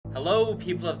Hello,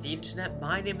 people of the internet,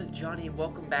 my name is Johnny and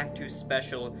welcome back to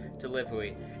Special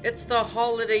Delivery. It's the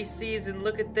holiday season,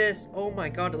 look at this. Oh my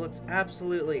god, it looks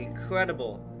absolutely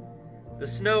incredible. The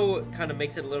snow kind of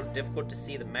makes it a little difficult to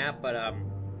see the map, but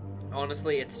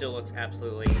honestly, it still looks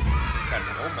absolutely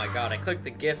incredible. Oh my god, I clicked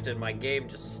the gift and my game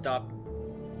just stopped.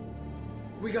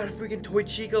 We got a freaking Toy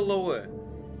Chica lower.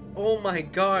 Oh my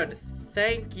god,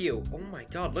 thank you. Oh my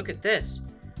god, look at this.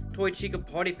 Toy Chica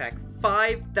Party Pack,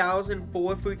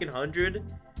 5,004 freaking hundred?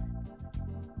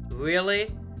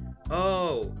 Really?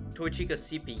 Oh, Toy Chica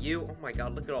CPU, oh my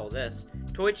god, look at all this.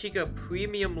 Toy Chica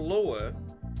Premium Lower.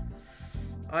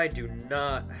 I do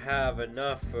not have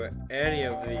enough for any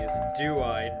of these, do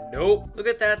I? Nope. Look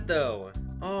at that though.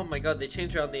 Oh my god, they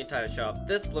changed around the entire shop.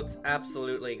 This looks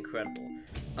absolutely incredible.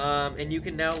 And you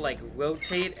can now like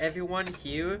rotate everyone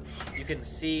here. You can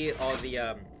see all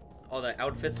the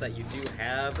outfits that you do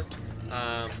have,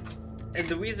 and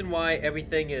the reason why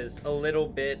everything is a little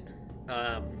bit,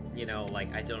 you know,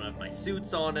 like I don't have my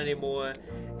suits on anymore,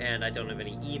 and I don't have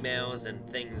any emails, and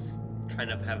things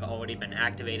kind of have already been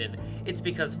activated. It's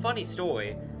because, funny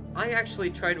story, I actually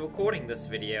tried recording this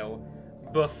video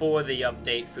before the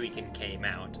update freaking came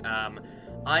out.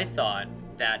 I thought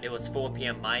that it was 4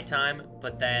 p.m. my time,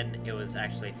 but then it was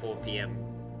actually 4 p.m.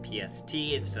 PST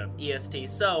instead of EST,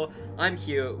 so I'm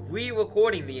here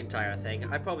re-recording the entire thing.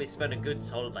 I probably spent a good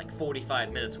solid like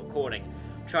 45 minutes recording,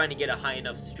 trying to get a high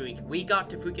enough streak. We got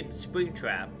to freaking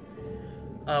Springtrap.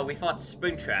 We fought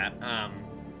Springtrap,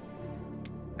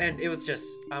 and it was just,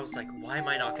 I was like, why am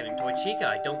I not getting Toy Chica?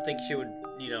 I don't think she would,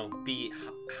 you know, be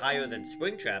higher than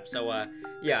Springtrap, so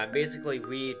yeah, I'm basically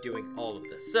redoing all of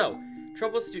this. So,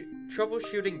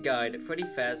 Troubleshooting Guide, Freddy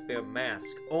Fazbear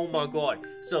Mask. Oh my god.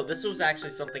 So this was actually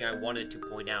something I wanted to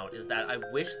point out, is that I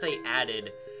wish they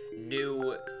added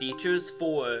new features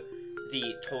for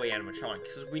the toy animatronic,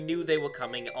 because we knew they were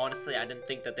coming. Honestly, I didn't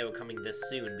think that they were coming this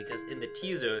soon, because in the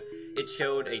teaser, it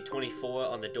showed a 24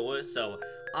 on the door, so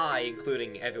I,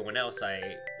 including everyone else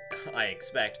I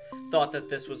expect, thought that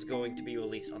this was going to be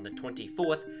released on the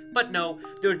 24th, but no,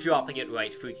 they're dropping it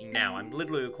right freaking now. I'm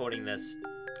literally recording this.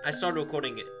 I started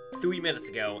recording it 3 minutes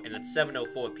ago, and it's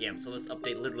 7:04 p.m., so this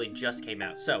update literally just came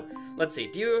out. So, let's see.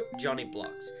 Dear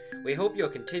JonnyBlox, we hope you're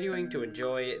continuing to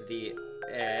enjoy the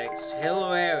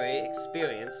auxiliary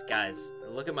experience. Guys,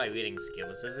 look at my reading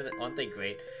skills, aren't they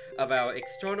great? Of our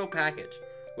external package.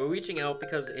 We're reaching out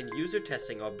because in user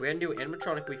testing our brand new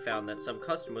animatronic, we found that some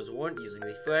customers weren't using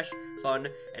the fresh, fun,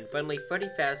 and friendly Freddy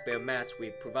Fazbear mask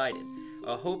we've provided.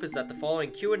 Our hope is that the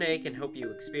following Q&A can help you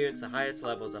experience the highest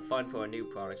levels of fun for our new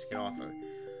products can offer.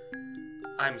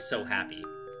 I'm so happy.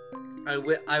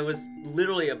 I was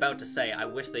literally about to say I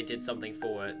wish they did something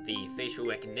for the facial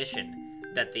recognition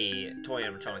that the toy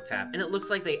animatronics have, and it looks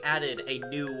like they added a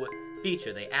new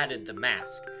feature. They added the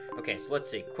mask. Okay, so let's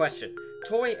see. Question.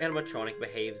 Toy animatronic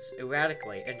behaves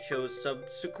erratically and shows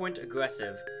subsequent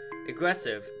aggressive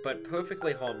but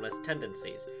perfectly harmless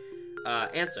tendencies.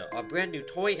 Answer. Our brand new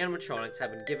toy animatronics have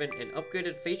been given an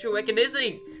upgraded facial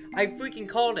recognition. I freaking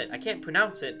called it. I can't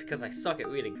pronounce it because I suck at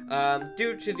reading.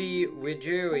 Due to the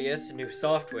rigorous new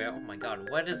software. Oh my god,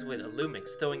 what is with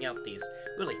Illumix throwing out these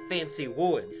really fancy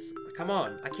words? Come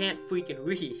on, I can't freaking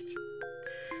read.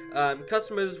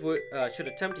 Customers should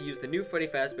attempt to use the new Freddy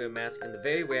Fazbear mask in the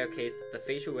very rare case that the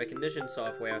facial recognition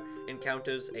software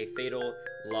encounters a fatal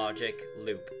logic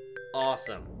loop.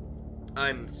 Awesome.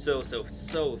 I'm so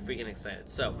freaking excited.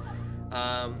 So,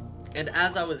 and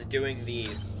as I was doing the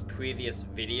previous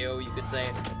video, you could say,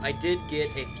 I did get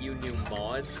a few new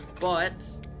mods, but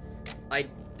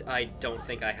I don't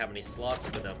think I have any slots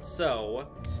for them. So,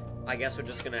 I guess we're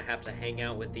just gonna have to hang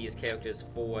out with these characters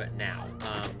for now.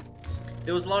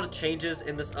 There was a lot of changes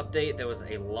in this update. There was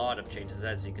a lot of changes,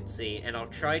 as you can see, and I'll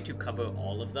try to cover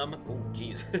all of them. Oh,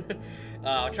 jeez.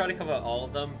 I'll try to cover all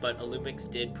of them, but Illumix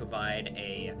did provide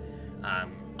a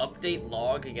update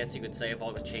log, I guess you could say, of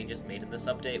all the changes made in this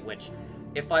update, which,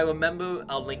 if I remember,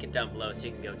 I'll link it down below so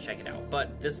you can go check it out.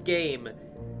 But this game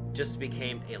just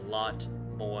became a lot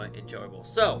more enjoyable.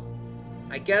 So,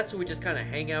 I guess we just kind of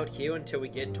hang out here until we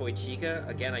get Toy Chica.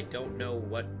 Again, I don't know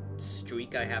what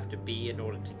streak I have to be in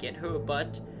order to get her,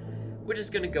 but we're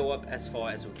just gonna go up as far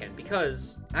as we can,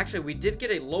 because actually we did get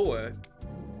a lower,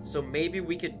 so maybe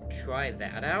we could try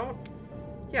that out.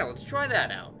 Yeah, let's try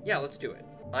that out. Yeah, let's do it.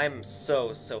 I'm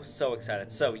so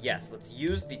excited. So yes, let's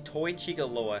use the Toy Chica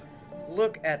lower.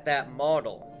 Look at that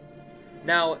model.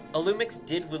 Now, Illumix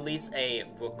did release a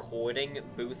recording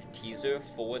booth teaser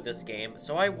for this game,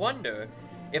 so I wonder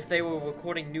if they were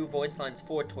recording new voice lines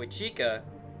for Toy Chica.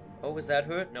 Oh, is that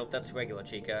her? Nope, that's regular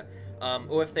Chica.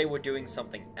 Or if they were doing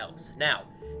something else. Now,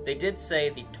 they did say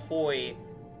the toy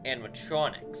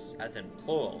animatronics, as in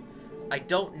plural. I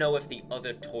don't know if the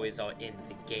other toys are in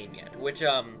the game yet, which,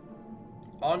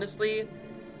 honestly,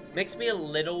 makes me a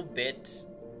little bit,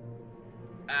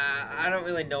 I don't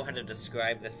really know how to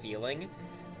describe the feeling,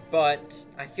 but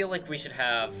I feel like we should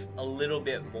have a little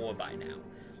bit more by now.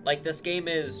 Like, this game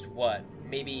is, what,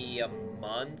 maybe a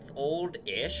month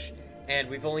old-ish, and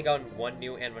we've only gotten one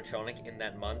new animatronic in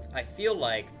that month. I feel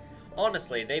like,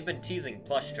 honestly, they've been teasing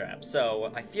plush traps,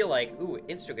 so I feel like, ooh,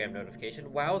 Instagram notification,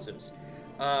 wowzers.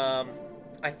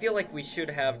 I feel like we should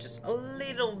have just a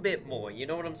little bit more, you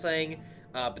know what I'm saying?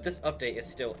 But this update is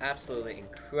still absolutely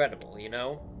incredible, you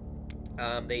know?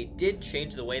 They did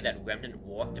change the way that Remnant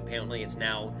walked. Apparently it's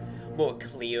now more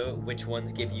clear which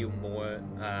ones give you more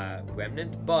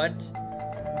Remnant, but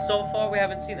so far we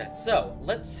haven't seen that. So,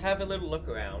 let's have a little look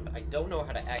around. I don't know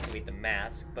how to activate the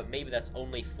mask, but maybe that's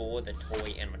only for the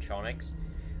toy animatronics.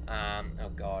 Oh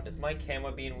god, is my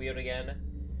camera being weird again?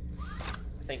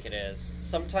 I think it is.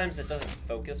 Sometimes it doesn't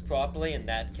focus properly, and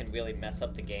that can really mess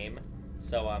up the game.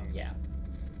 So, yeah.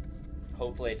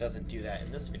 Hopefully it doesn't do that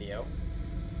in this video.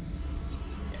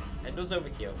 Endo's over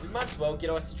here. We might as well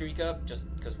get our streak up,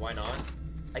 just because why not?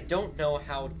 I don't know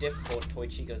how difficult Toy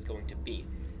Chica is going to be,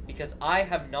 because I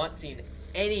have not seen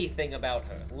anything about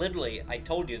her. Literally, I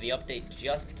told you the update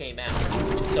just came out,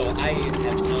 so I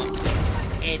have not seen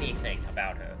anything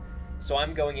about her. So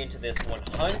I'm going into this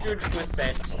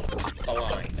 100%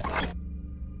 blind.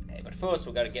 Hey, but first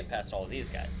we gotta get past all of these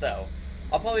guys, so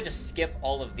I'll probably just skip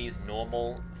all of these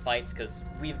normal fights, because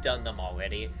we've done them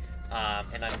already.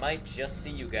 And I might just see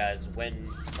you guys when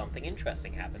something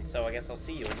interesting happens. So I guess I'll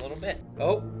see you in a little bit.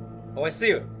 Oh, I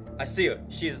see her. I see her.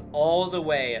 She's all the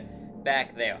way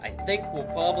back there. I think we'll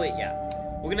probably, yeah.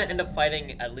 We're gonna end up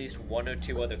fighting at least one or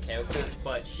two other characters,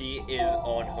 but she is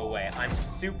on her way. I'm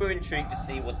super intrigued to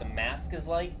see what the mask is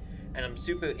like, and I'm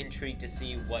super intrigued to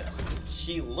see what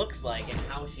she looks like and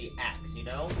how she acts, you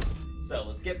know? So,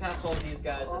 let's get past all these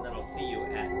guys, and then I'll see you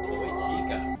at Toy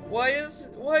Chica. Why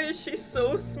is she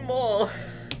so small?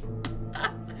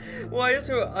 Why is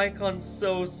her icon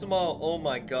so small? Oh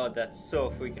my god, that's so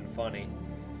freaking funny.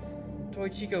 Toy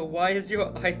Chica, why is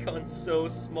your icon so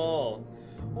small?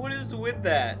 What is with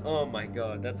that? Oh my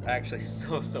god, that's actually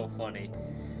so funny.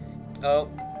 Oh,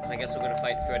 I guess we're gonna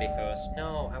fight Freddy first.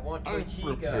 No, I want Toy Chica.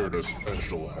 I've prepared a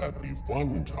special happy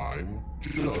fun time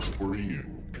just for you.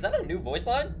 Is that a new voice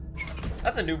line?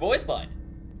 That's a new voice line.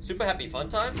 Super happy fun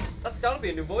time? That's gotta be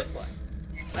a new voice line.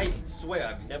 I swear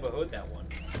I've never heard that one.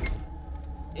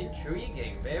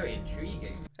 Intriguing, very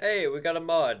intriguing. Hey, we got a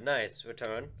mod. Nice,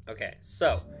 return. Okay,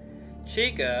 so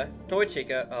Chica, Toy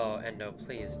Chica, oh, Endo,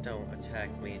 please don't attack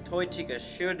me. Toy Chica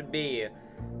should be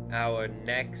our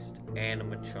next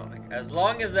animatronic. As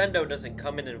long as Endo doesn't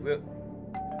come in and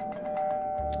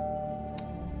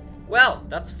well,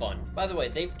 that's fun. By the way,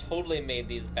 they've totally made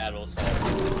these battles hard.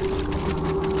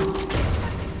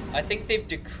 I think they've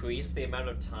decreased the amount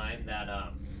of time that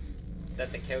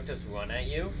that the characters run at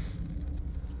you,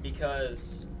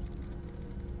 because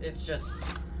it's just,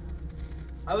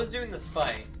 I was doing this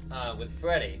fight with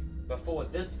Freddy before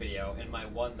this video, in my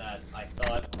one that I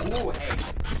thought, ooh, hey,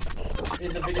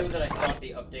 in the video that I thought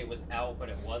the update was out, but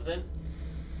it wasn't.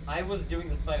 I was doing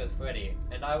this fight with Freddy,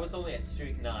 and I was only at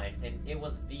streak 9, and it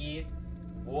was the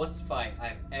worst fight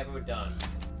I've ever done.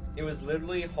 It was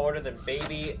literally harder than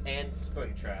Baby and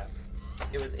Springtrap.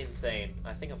 It was insane.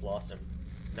 I think I've lost him.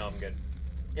 No, I'm good.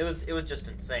 It was just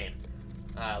insane.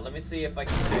 Let me see if I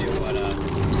can tell you what, maybe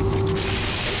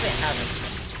they haven't.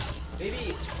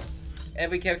 Maybe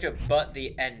every character but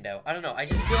the Endo. I don't know, I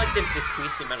just feel like they've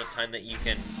decreased the amount of time that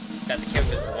that the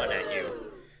characters run at you.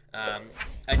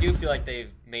 I do feel like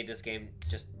they've made this game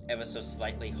just ever so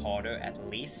slightly harder, at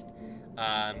least,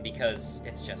 because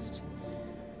it's just,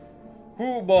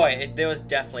 oh boy, there has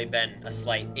definitely been a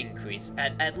slight increase,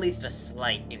 at least a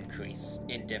slight increase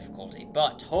in difficulty,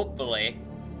 but hopefully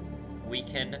we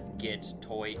can get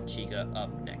Toy Chica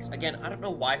up next. Again, I don't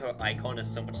know why her icon is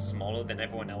so much smaller than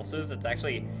everyone else's.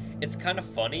 It's kind of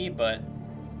funny, but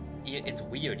it's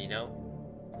weird, you know?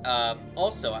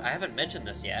 Also, I haven't mentioned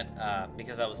this yet,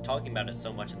 because I was talking about it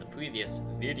so much in the previous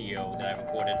video that I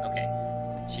recorded. Okay,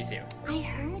 she's here. I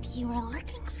heard you were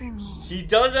looking for me. She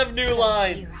does have new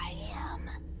lines! Here I am.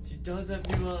 She does have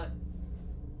new lines.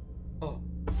 Oh.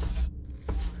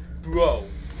 Bro,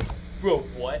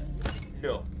 what?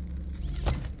 No.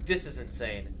 This is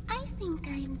insane. I think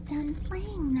I'm done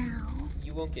playing now.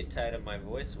 You won't get tired of my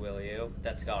voice, will you?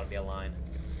 That's gotta be a line.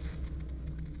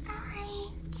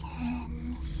 I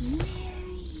can hear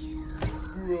you.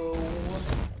 Bro.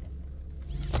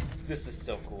 This is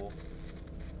so cool.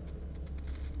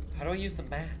 How do I use the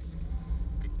mask?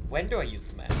 When do I use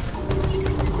the mask?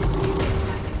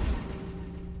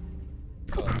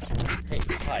 Oh. Hey,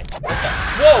 hi. What the?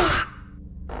 Whoa!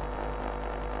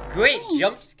 Great Wait,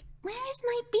 jump. Where is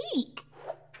my beak?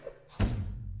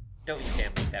 Don't you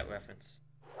dare make that reference.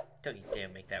 Don't you dare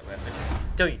make that reference.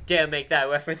 Don't you dare make that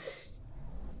reference.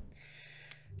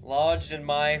 Lodged in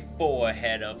my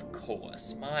forehead, of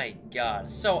course. My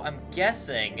god. So, I'm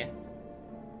guessing...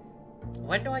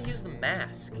 When do I use the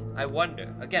mask? I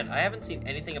wonder. Again, I haven't seen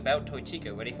anything about Toy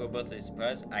Chica. Ready for a birthday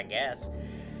surprise? I guess.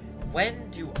 When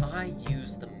do I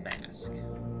use the mask?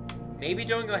 Maybe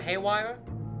during a haywire?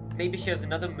 Maybe she has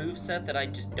another moveset that I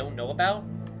just don't know about?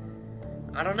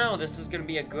 I don't know. This is going to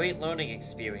be a great learning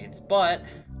experience, but...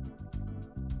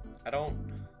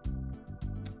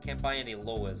 Can't buy any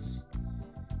lures.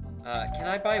 Can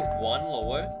I buy one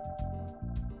lure?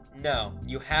 No,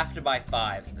 you have to buy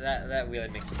 5. That really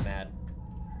makes me mad.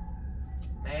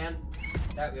 Man,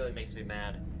 that really makes me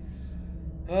mad.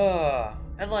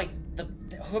 And like,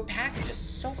 her package is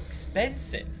so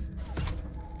expensive.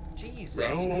 Jesus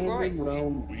Christ.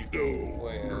 Round we go.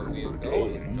 Where are we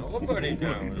going? Nobody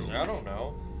knows. I don't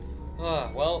know.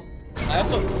 Well, I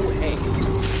also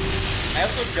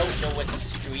don't know what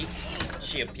streak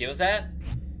she appears at.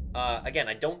 Again,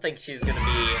 I don't think she's gonna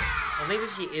be... Well, maybe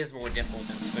she is more difficult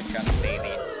than Springtrap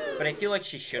Baby, but I feel like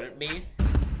she shouldn't be.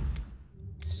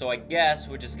 So I guess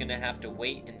we're just gonna have to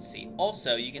wait and see.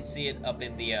 Also, you can see it up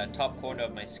in the top corner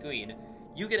of my screen.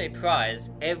 You get a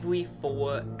prize every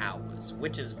 4 hours,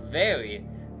 which is very,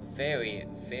 very,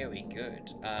 very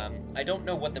good. I don't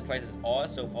know what the prizes are.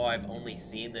 So far, I've only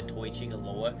seen the Toy Chica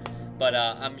lore, but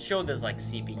I'm sure there's like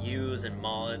CPUs and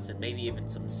mods and maybe even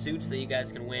some suits that you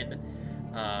guys can win.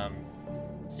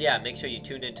 So yeah, make sure you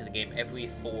tune into the game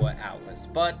every 4 hours.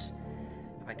 But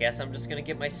I guess I'm just gonna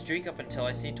get my streak up until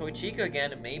I see Toy Chica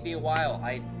again. It may be a while.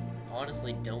 I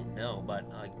honestly don't know, but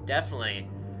I definitely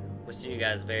will see you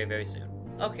guys very, very soon.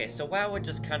 Okay, so while we're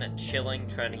just kind of chilling,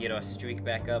 trying to get our streak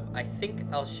back up, I think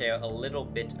I'll share a little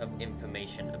bit of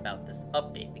information about this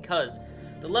update, because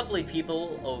the lovely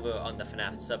people over on the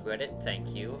FNaF subreddit,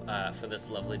 thank you for this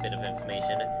lovely bit of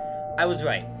information. I was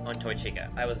right on Toy Chica.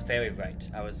 I was very right.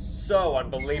 I was so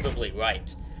unbelievably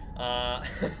right.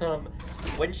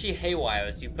 When she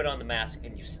haywires, you put on the mask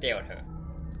and you stare at her.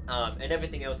 And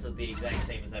everything else is the exact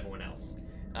same as everyone else.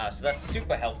 So that's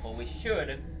super helpful. We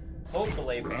should,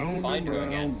 hopefully, if we can find her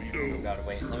again. Oh god,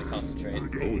 wait, let me concentrate.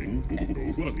 Okay.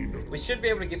 We should be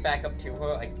able to get back up to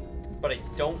her, but I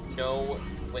don't know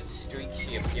what streak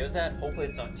she appears at. Hopefully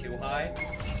it's not too high,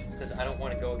 because I don't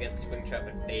want to go against Springtrap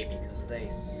and Baby, because they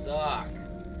suck.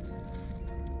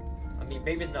 I mean,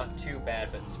 Baby's not too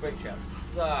bad, but Springtrap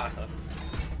sucks.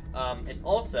 And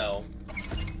also,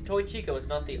 Toy Chica is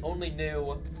not the only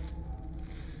new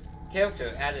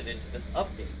character added into this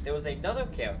update. There was another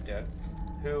character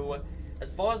who,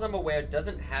 as far as I'm aware,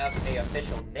 doesn't have an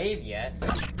official name yet,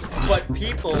 but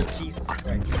people, Jesus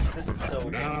Christ, this is so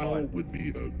damn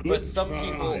hard. But some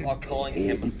people are calling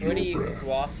him Freddy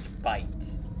Frostbite,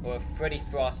 or Freddy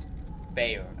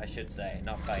Frostbear, I should say,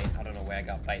 not Bite. I don't know where I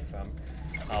got Bite from.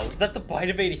 Was that the Bite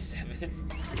of 87?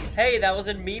 Hey, that was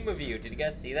a meme review. Did you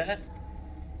guys see that?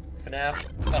 FNaF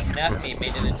meme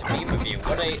made it into meme review.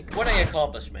 What a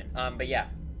accomplishment. But yeah,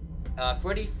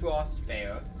 Freddy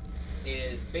Frostbear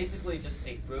is basically just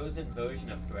a frozen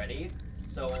version of Freddy.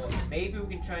 So maybe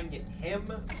we can try and get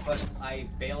him, but I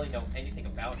barely know anything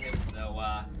about him, so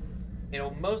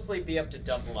it'll mostly be up to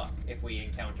dumb luck if we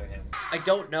encounter him. I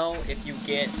don't know if you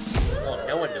get, well,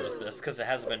 no one knows this because it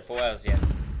hasn't been 4 hours yet.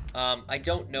 I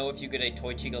don't know if you get a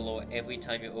Toy Chica lure every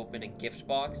time you open a gift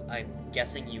box. I'm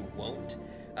guessing you won't,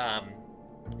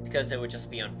 because it would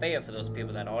just be unfair for those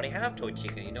people that already have Toy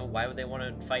Chica. You know, why would they want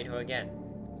to fight her again?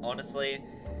 Honestly,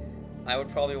 I would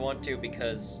probably want to,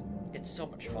 because it's so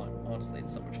much fun. Honestly,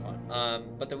 it's so much fun.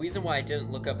 But the reason why I didn't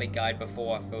look up a guide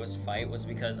before our first fight was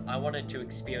because I wanted to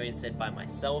experience it by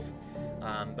myself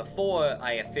before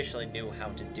I officially knew how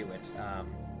to do it.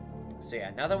 So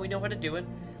yeah, now that we know how to do it,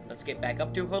 let's get back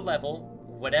up to her level,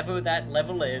 whatever that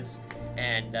level is,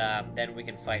 and then we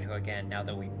can fight her again now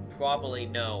that we probably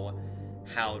know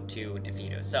how to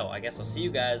defeat her. So I guess I'll see you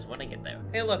guys when I get there.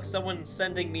 Hey look, someone's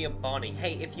sending me a Bonnie.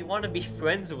 Hey, if you want to be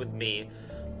friends with me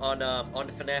on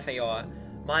FNaF AR,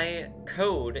 my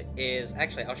code is,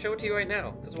 actually, I'll show it to you right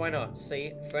now, because why not?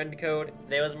 See, friend code.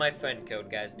 There was my friend code,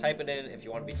 guys. Type it in if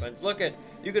you want to be friends. Look at,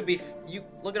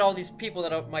 look at all these people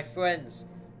that are my friends.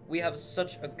 We have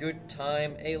such a good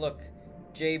time. Hey, look,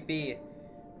 JB,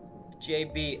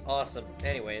 awesome.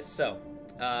 Anyways, so,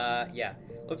 yeah,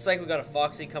 looks like we got a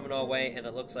Foxy coming our way, and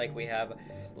it looks like we have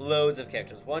loads of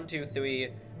characters. 1, 2, 3,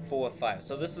 4, 5.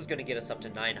 So this is gonna get us up to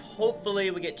 9.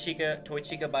 Hopefully we get Toy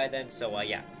Chica by then, so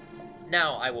yeah.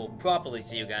 Now I will properly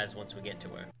see you guys once we get to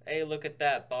her. Hey, look at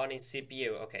that, Bonnie's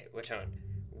CPU. Okay, return.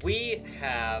 We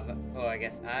have, or I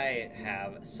guess I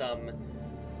have, some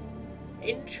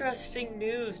interesting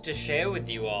news to share with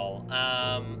you all.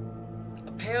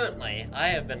 Apparently,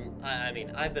 I've been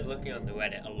looking on the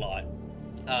Reddit a lot,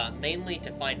 mainly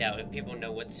to find out if people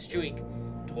know what streak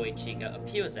Toy Chica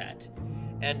appears at.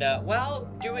 And while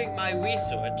doing my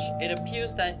research, it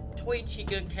appears that Toy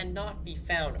Chica cannot be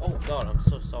found. Oh god, I'm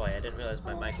so sorry. I didn't realize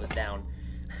my mic was down.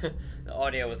 The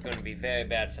audio was going to be very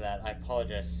bad for that. I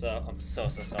apologize. I'm so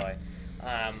sorry.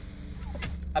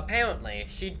 Apparently,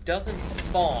 she doesn't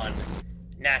spawn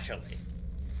naturally,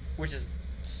 which is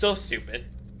so stupid.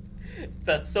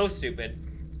 That's so stupid.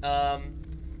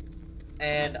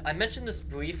 And I mentioned this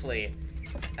briefly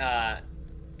earlier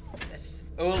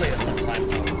sometime.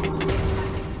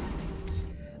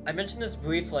 I mentioned this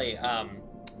briefly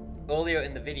earlier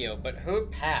in the video, but her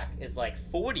pack is like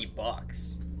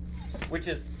 $40, which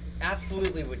is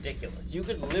absolutely ridiculous. You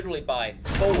could literally buy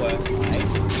 4, right? You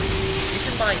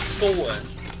can buy 4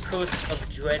 Curse of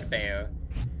Dreadbear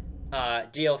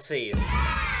DLCs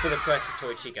for the price of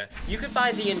Toy Chica. You could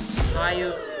buy the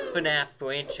entire FNaF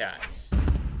franchise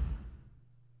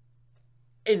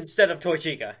instead of Toy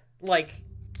Chica. Like,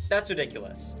 that's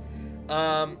ridiculous.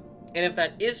 And if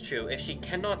that is true, if she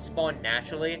cannot spawn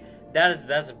naturally,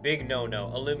 that's a big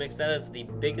no-no. Illumix, that is the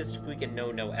biggest freaking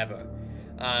no-no ever.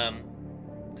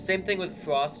 Same thing with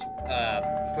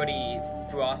Freddy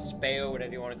Frostbear,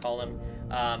 whatever you want to call him.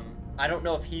 I don't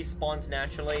know if he spawns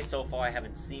naturally. So far, I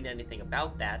haven't seen anything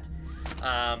about that.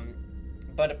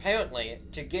 But apparently,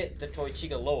 to get the Toy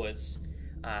Chica lures,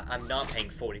 I'm not paying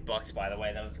 $40, by the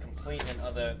way. That was complete and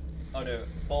utter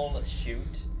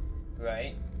bullshit,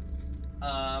 right?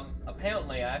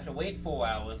 Apparently I have to wait 4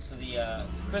 hours for the,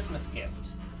 Christmas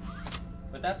gift.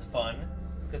 But that's fun,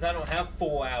 because I don't have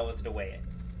 4 hours to wait.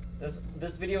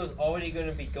 This video is already going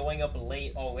to be going up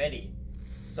late already,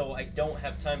 so I don't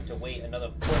have time to wait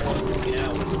another 4 hours.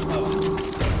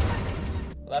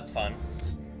 Well, that's fun.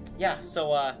 Yeah,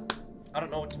 so, I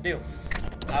don't know what to do.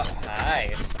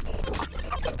 Hi.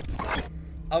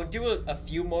 I'll do a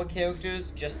few more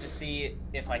characters just to see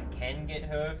if I can get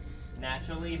her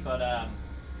naturally, but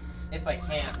if I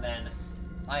can't, then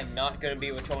I'm not going to be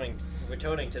returning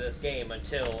to this game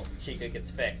until Chica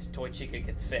gets fixed. Toy Chica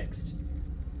gets fixed.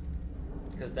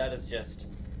 Because that is just,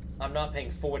 I'm not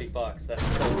paying $40. That's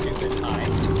so stupid high.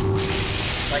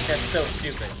 Like, that's so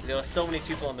stupid. There are so many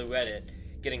people on the Reddit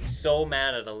getting so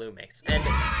mad at Illumix. And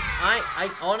I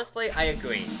honestly, I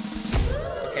agree.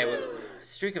 Okay, well,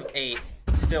 streak of 8,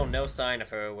 still no sign of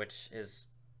her, which is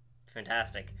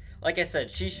fantastic. Like I said,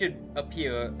 she should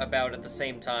appear about at the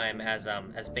same time as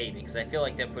Baby, because I feel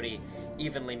like they're pretty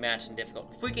evenly matched and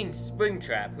difficult. Freaking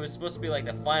Springtrap, who's supposed to be like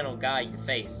the final guy you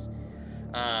face,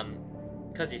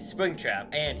 because he's Springtrap,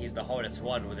 and he's the hardest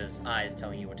one with his eyes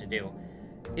telling you what to do,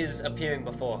 is appearing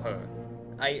before her.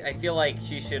 I feel like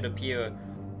she should appear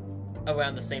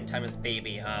around the same time as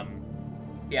Baby.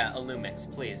 Yeah,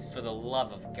 Illumix, please, for the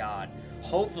love of God.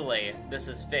 Hopefully, this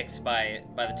is fixed by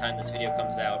the time this video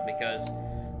comes out, because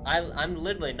I'm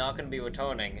literally not going to be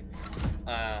returning.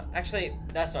 Actually,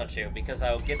 that's not true, because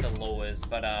I'll get the lowers,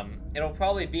 but it'll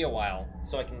probably be a while,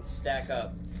 so I can stack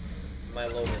up my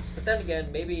lowers. But then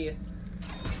again, maybe,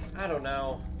 I don't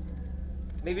know,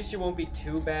 maybe she won't be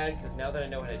too bad, because now that I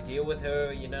know how to deal with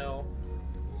her, you know,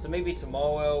 so maybe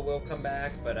tomorrow we'll come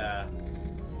back, but I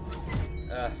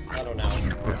don't know.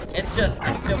 It's just,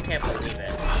 I still can't believe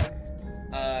it.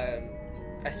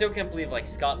 I still can't believe, like,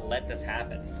 Scott let this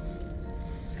happen.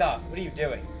 Scott, what are you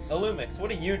doing? Illumix, what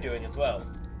are you doing as well?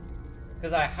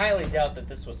 Because I highly doubt that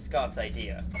this was Scott's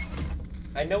idea.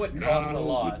 I know it costs a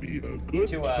lot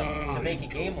to make a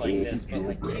game like this, but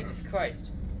like, Jesus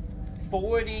Christ.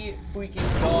 $40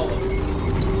 freaking dollars.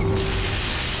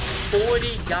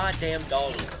 $40 goddamn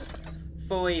dollars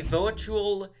for a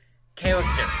virtual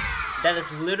character that is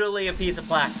literally a piece of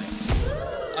plastic.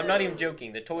 I'm not even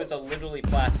joking, the toys are literally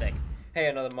plastic. Hey,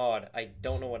 another mod. I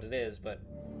don't know what it is, but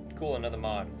cool, another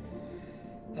mod.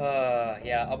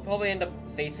 Yeah, I'll probably end up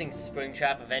facing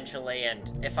Springtrap eventually,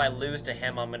 and if I lose to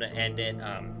him, I'm gonna end it.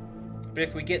 But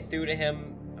if we get through to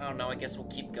him, I don't know, I guess we'll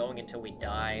keep going until we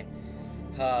die.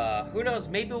 Who knows,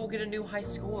 maybe we'll get a new high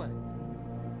score.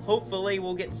 Hopefully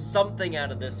we'll get something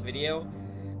out of this video,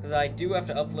 because I do have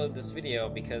to upload this video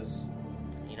because,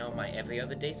 you know, my every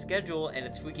other day schedule, and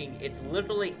it's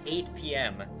literally 8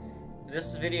 p.m.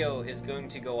 This video is going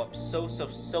to go up so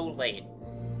late.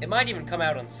 It might even come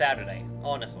out on Saturday,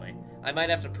 honestly. I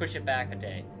might have to push it back a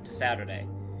day to Saturday.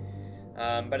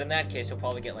 But in that case, you'll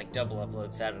probably get like double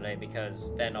upload Saturday,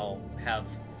 because then I'll have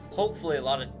hopefully a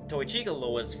lot of Toy Chica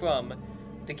lures from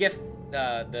the gift,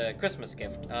 the Christmas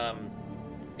gift.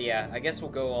 Yeah, I guess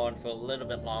we'll go on for a little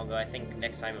bit longer. I think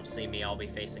next time you'll see me, I'll be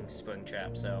facing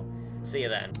Springtrap, so see you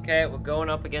then. Okay, we're going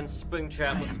up against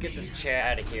Springtrap. Let's get this chair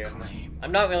out of here.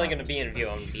 I'm not really gonna be in view,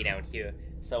 I'm gonna be down here.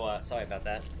 So, sorry about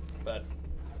that. But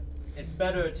it's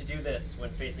better to do this when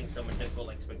facing someone difficult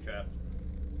like Springtrap.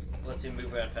 Let's do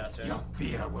move around faster. Your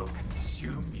fear will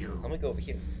consume you. Let me go over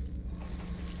here.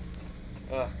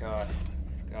 Oh god.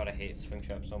 God, I hate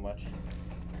Springtrap so much.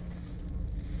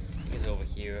 He's over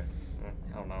here.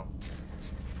 I don't know.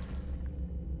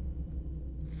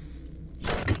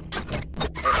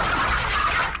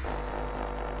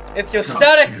 If you're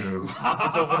static,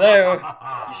 it's over there.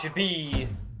 You should be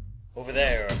over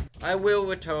there. I will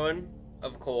return,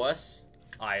 of course.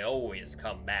 I always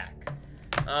come back.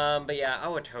 But yeah,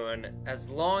 I'll return as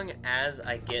long as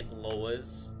I get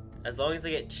lures. As long as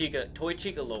I get Toy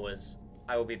Chica lures,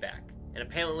 I will be back. And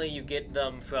apparently you get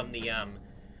them from the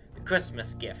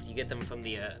Christmas gift. You get them from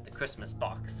the Christmas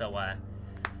box. So,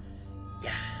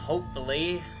 yeah,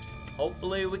 hopefully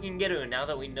we can get her now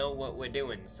that we know what we're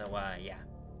doing. So, yeah.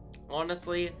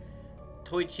 Honestly,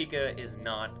 Toy Chica is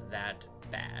not that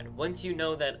bad. Once you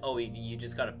know that, oh, you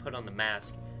just gotta put on the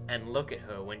mask and look at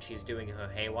her when she's doing her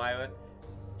haywire,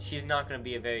 she's not gonna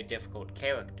be a very difficult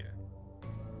character.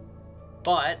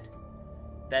 But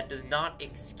that does not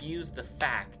excuse the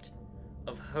fact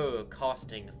of her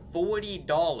costing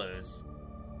 $40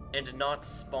 and not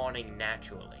spawning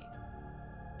naturally.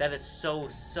 That is so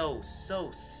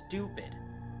stupid.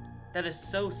 That is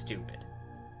so stupid.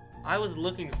 I was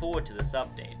looking forward to this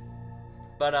update.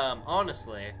 But,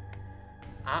 honestly,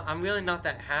 I'm really not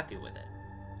that happy with it.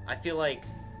 I feel like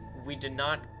we did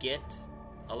not get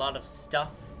a lot of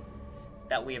stuff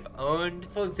that we have earned.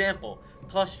 For example,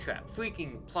 Plushtrap,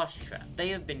 freaking Plushtrap. They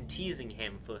have been teasing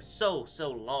him for so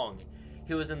long.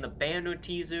 He was in the banner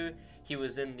teaser, he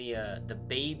was in the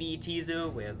baby teaser,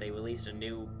 where they released a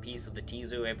new piece of the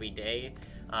teaser every day.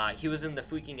 He was in the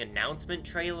freaking announcement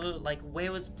trailer. Like,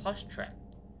 where was Plushtrap?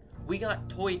 We got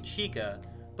Toy Chica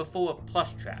before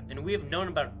Plushtrap, and we have known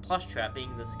about Plushtrap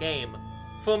being in this game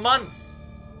for months.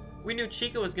 We knew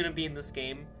Chica was gonna be in this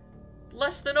game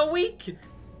less than a week.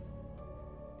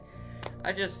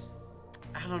 I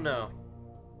don't know.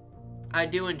 I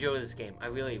do enjoy this game. I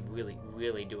really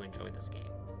do enjoy this game.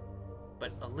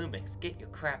 But Illumix, get your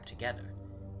crap together.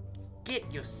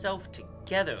 Get yourself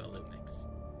together, Illumix.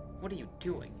 What are you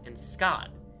doing? And Scott,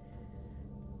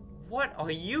 what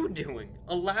are you doing?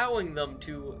 Allowing them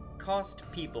to cost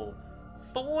people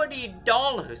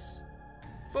 $40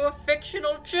 for a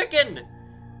fictional chicken?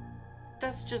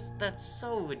 That's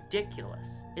so ridiculous.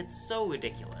 It's so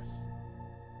ridiculous.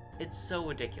 It's so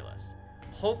ridiculous.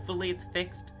 Hopefully it's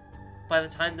fixed by the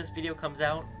time this video comes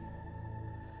out.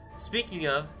 Speaking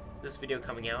of this video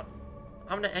coming out,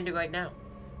 I'm gonna end it right now,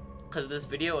 because this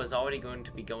video is already going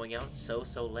to be going out so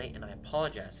late, and I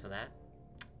apologize for that.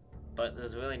 But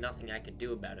there's really nothing I could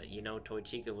do about it. You know, Toy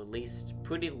Chica released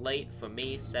pretty late for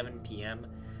me, 7 p.m.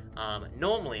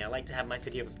 Normally, I like to have my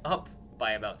videos up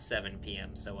by about 7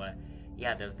 p.m. So,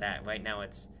 yeah, there's that. Right now,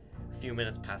 it's a few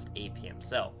minutes past 8 p.m.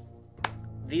 So,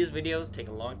 these videos take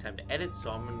a long time to edit, so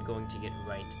I'm going to get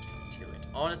right to it.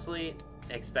 Honestly,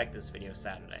 expect this video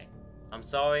Saturday. I'm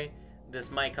sorry,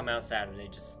 this might come out Saturday.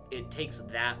 Just, it takes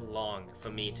that long for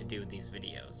me to do these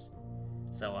videos.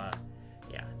 So,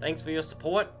 yeah, thanks for your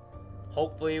support.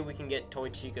 Hopefully we can get Toy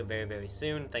Chica very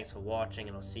soon. Thanks for watching,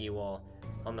 and I'll see you all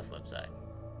on the flip side.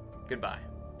 Goodbye.